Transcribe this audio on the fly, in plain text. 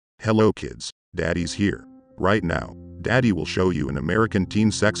Hello kids, Daddy's here. Right now, Daddy will show you an American teen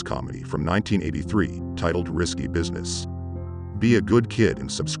sex comedy from 1983 titled Risky Business. Be a good kid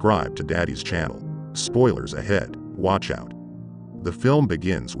and subscribe to Daddy's channel. Spoilers ahead, watch out. The film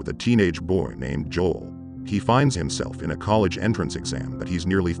begins with a teenage boy named Joel. He finds himself in a college entrance exam that he's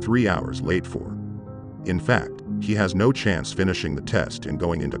nearly 3 hours late for. In fact, he has no chance finishing the test and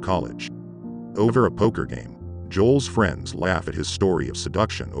going into college. Over a poker game, Joel's friends laugh at his story of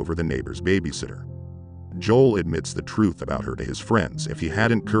seduction over the neighbor's babysitter. Joel admits the truth about her to his friends if he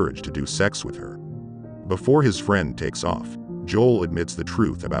hadn't courage to do sex with her. Before his friend takes off, Joel admits the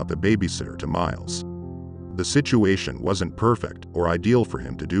truth about the babysitter to Miles. The situation wasn't perfect or ideal for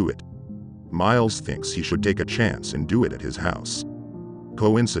him to do it. Miles thinks he should take a chance and do it at his house.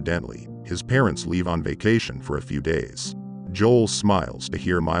 Coincidentally, his parents leave on vacation for a few days. Joel smiles to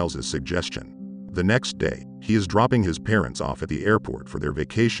hear Miles's suggestion. The next day, he is dropping his parents off at the airport for their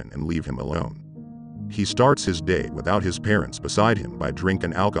vacation and leave him alone. He starts his day without his parents beside him by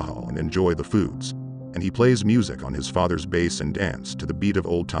drinking alcohol and enjoy the foods, and he plays music on his father's bass and dance to the beat of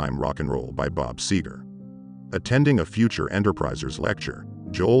old-time rock and roll by Bob Seger. Attending a future Enterprisers lecture,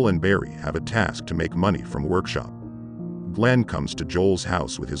 Joel and Barry have a task to make money from workshop. Glenn comes to Joel's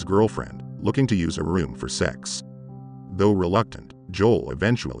house with his girlfriend, looking to use a room for sex. Though reluctant, Joel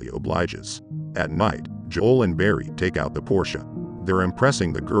eventually obliges. At night, Joel and Barry take out the Porsche. They're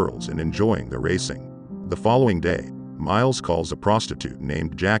impressing the girls and enjoying the racing. The following day, Miles calls a prostitute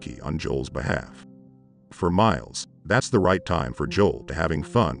named Jackie on Joel's behalf. For Miles, that's the right time for Joel to having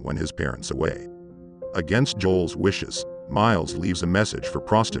fun when his parents away. Against Joel's wishes, Miles leaves a message for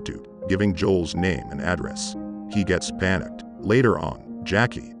prostitute, giving Joel's name and address. He gets panicked. Later on,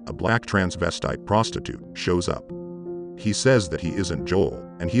 Jackie, a black transvestite prostitute, shows up. He says that he isn't Joel,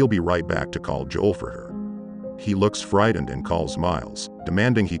 and he'll be right back to call Joel for her. He looks frightened and calls Miles,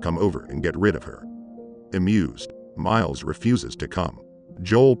 demanding he come over and get rid of her. Amused, Miles refuses to come.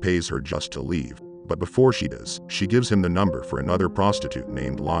 Joel pays her just to leave, but before she does, she gives him the number for another prostitute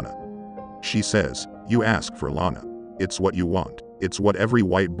named Lana. She says, "You ask for Lana. It's what you want. It's what every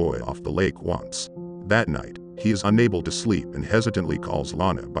white boy off the lake wants." That night, he is unable to sleep and hesitantly calls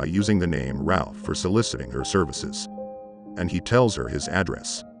Lana by using the name Ralph for soliciting her services. And he tells her his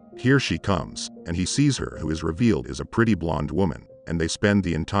address. Here she comes, and he sees her, who is revealed as a pretty blonde woman, and they spend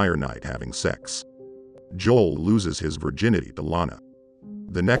the entire night having sex. Joel loses his virginity to Lana.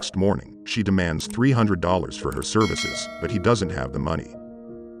 The next morning, she demands $300 for her services, but he doesn't have the money.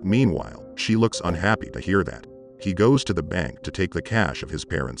 Meanwhile, she looks unhappy to hear that. He goes to the bank to take the cash of his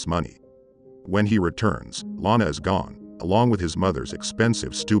parents' money. When he returns, Lana is gone, along with his mother's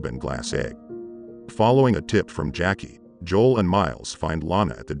expensive Steuben glass egg. Following a tip from Jackie, Joel and Miles find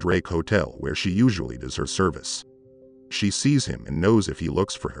Lana at the Drake Hotel where she usually does her service. She sees him and knows if he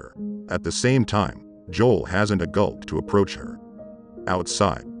looks for her. At the same time, Joel hasn't a gulp to approach her.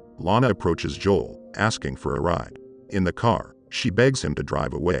 Outside, Lana approaches Joel, asking for a ride. In the car, she begs him to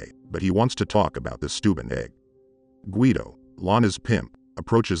drive away, but he wants to talk about the Steuben egg. Guido, Lana's pimp,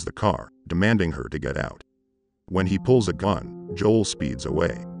 approaches the car, demanding her to get out. When he pulls a gun, Joel speeds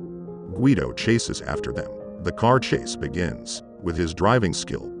away. Guido chases after them. The car chase begins. With his driving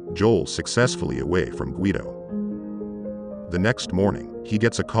skill, Joel successfully away from Guido. The next morning, he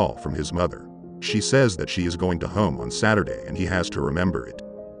gets a call from his mother. She says that she is going to home on Saturday and he has to remember it.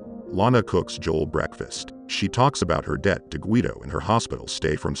 Lana cooks Joel breakfast. She talks about her debt to Guido and her hospital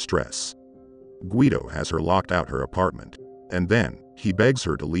stay from stress. Guido has her locked out her apartment, and then he begs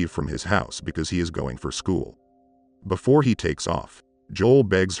her to leave from his house because he is going for school. Before he takes off, Joel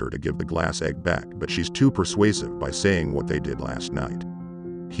begs her to give the glass egg back, but she's too persuasive by saying what they did last night.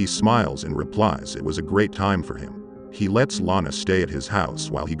 He smiles and replies it was a great time for him. He lets Lana stay at his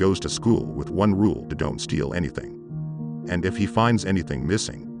house while he goes to school with one rule: to don't steal anything. And if he finds anything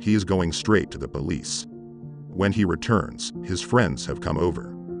missing, he is going straight to the police. When he returns, his friends have come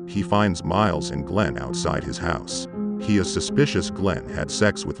over. He finds Miles and Glenn outside his house. He is suspicious Glenn had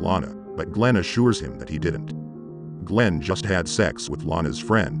sex with Lana, but Glenn assures him that he didn't. Glenn just had sex with Lana's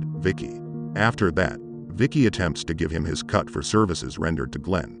friend, Vicky. After that, Vicky attempts to give him his cut for services rendered to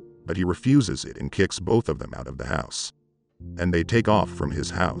Glenn, but he refuses it and kicks both of them out of the house. And they take off from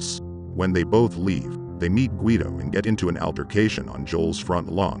his house. When they both leave, they meet Guido and get into an altercation on Joel's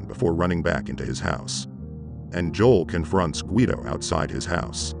front lawn before running back into his house. And Joel confronts Guido outside his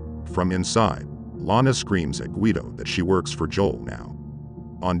house. From inside, Lana screams at Guido that she works for Joel now.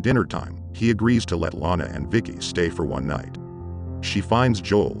 On dinner time, he agrees to let Lana and Vicky stay for one night. She finds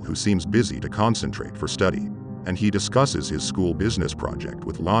Joel, who seems busy to concentrate for study, and he discusses his school business project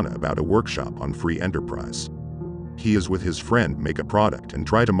with Lana about a workshop on free enterprise. He is with his friend make a product and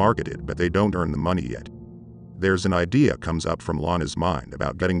try to market it, but they don't earn the money yet. There's an idea comes up from Lana's mind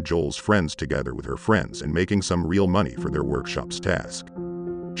about getting Joel's friends together with her friends and making some real money for their workshop's task.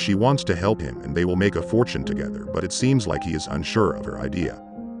 She wants to help him and they will make a fortune together, but it seems like he is unsure of her idea.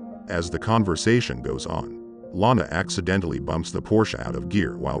 As the conversation goes on, Lana accidentally bumps the Porsche out of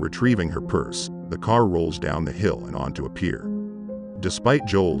gear while retrieving her purse. The car rolls down the hill and onto a pier. Despite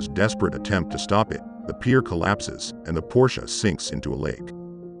Joel's desperate attempt to stop it, the pier collapses and the Porsche sinks into a lake.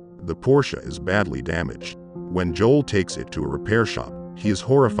 The Porsche is badly damaged. When Joel takes it to a repair shop, he is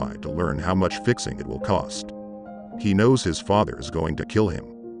horrified to learn how much fixing it will cost. He knows his father is going to kill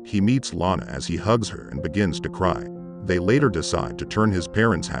him. He meets Lana as he hugs her and begins to cry. They later decide to turn his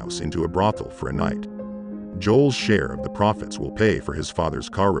parents' house into a brothel for a night. Joel's share of the profits will pay for his father's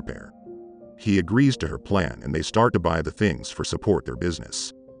car repair. He agrees to her plan and they start to buy the things for support their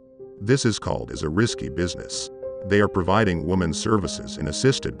business. This is called as a risky business. They are providing women's services and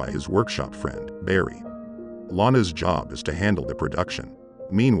assisted by his workshop friend, Barry. Lana's job is to handle the production.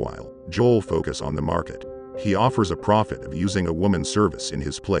 Meanwhile, Joel focuses on the market. He offers a profit of using a woman's service in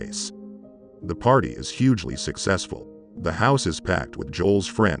his place. The party is hugely successful. The house is packed with Joel's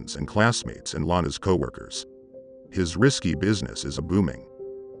friends and classmates and Lana's co-workers. His risky business is booming.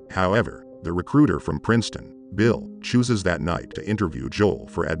 However, the recruiter from Princeton, Bill, chooses that night to interview Joel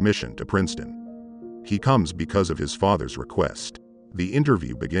for admission to Princeton. He comes because of his father's request. The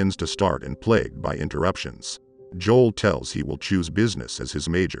interview begins to start and plagued by interruptions. Joel tells he will choose business as his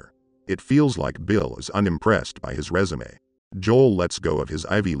major. It feels like Bill is unimpressed by his resume. Joel lets go of his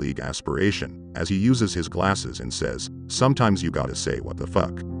Ivy League aspiration as he uses his glasses and says, "Sometimes you gotta say what the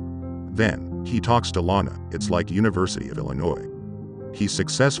fuck." Then, he talks to Lana. It's like University of Illinois. He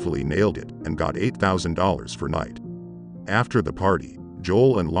successfully nailed it and got $8,000 for night. After the party,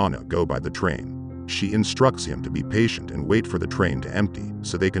 Joel and Lana go by the train. She instructs him to be patient and wait for the train to empty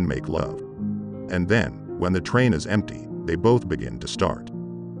so they can make love. And then, when the train is empty, they both begin to start.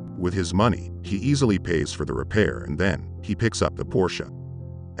 With his money, he easily pays for the repair and then, he picks up the Porsche.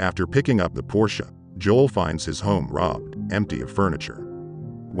 After picking up the Porsche, Joel finds his home robbed, empty of furniture.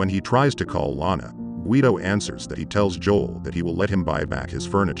 When he tries to call Lana, Guido answers that he tells Joel that he will let him buy back his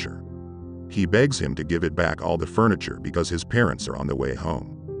furniture. He begs him to give it back all the furniture because his parents are on the way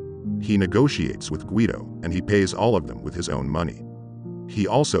home. He negotiates with Guido and he pays all of them with his own money. He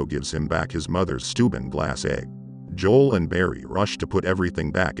also gives him back his mother's Steuben glass egg. Joel and Barry rush to put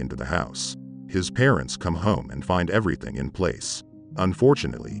everything back into the house. His parents come home and find everything in place.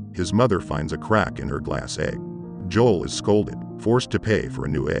 Unfortunately, his mother finds a crack in her glass egg. Joel is scolded, forced to pay for a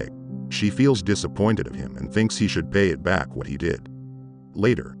new egg. She feels disappointed of him and thinks he should pay it back what he did.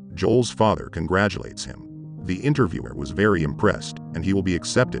 Later, Joel's father congratulates him. The interviewer was very impressed and he will be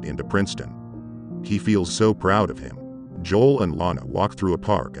accepted into Princeton. He feels so proud of him. Joel and Lana walk through a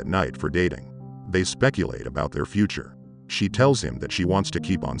park at night for dating. They speculate about their future. She tells him that she wants to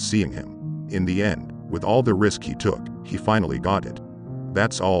keep on seeing him. In the end, with all the risk he took, he finally got it.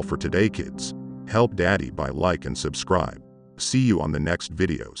 That's all for today, kids. Help Daddy by like and subscribe. See you on the next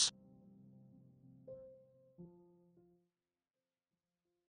videos.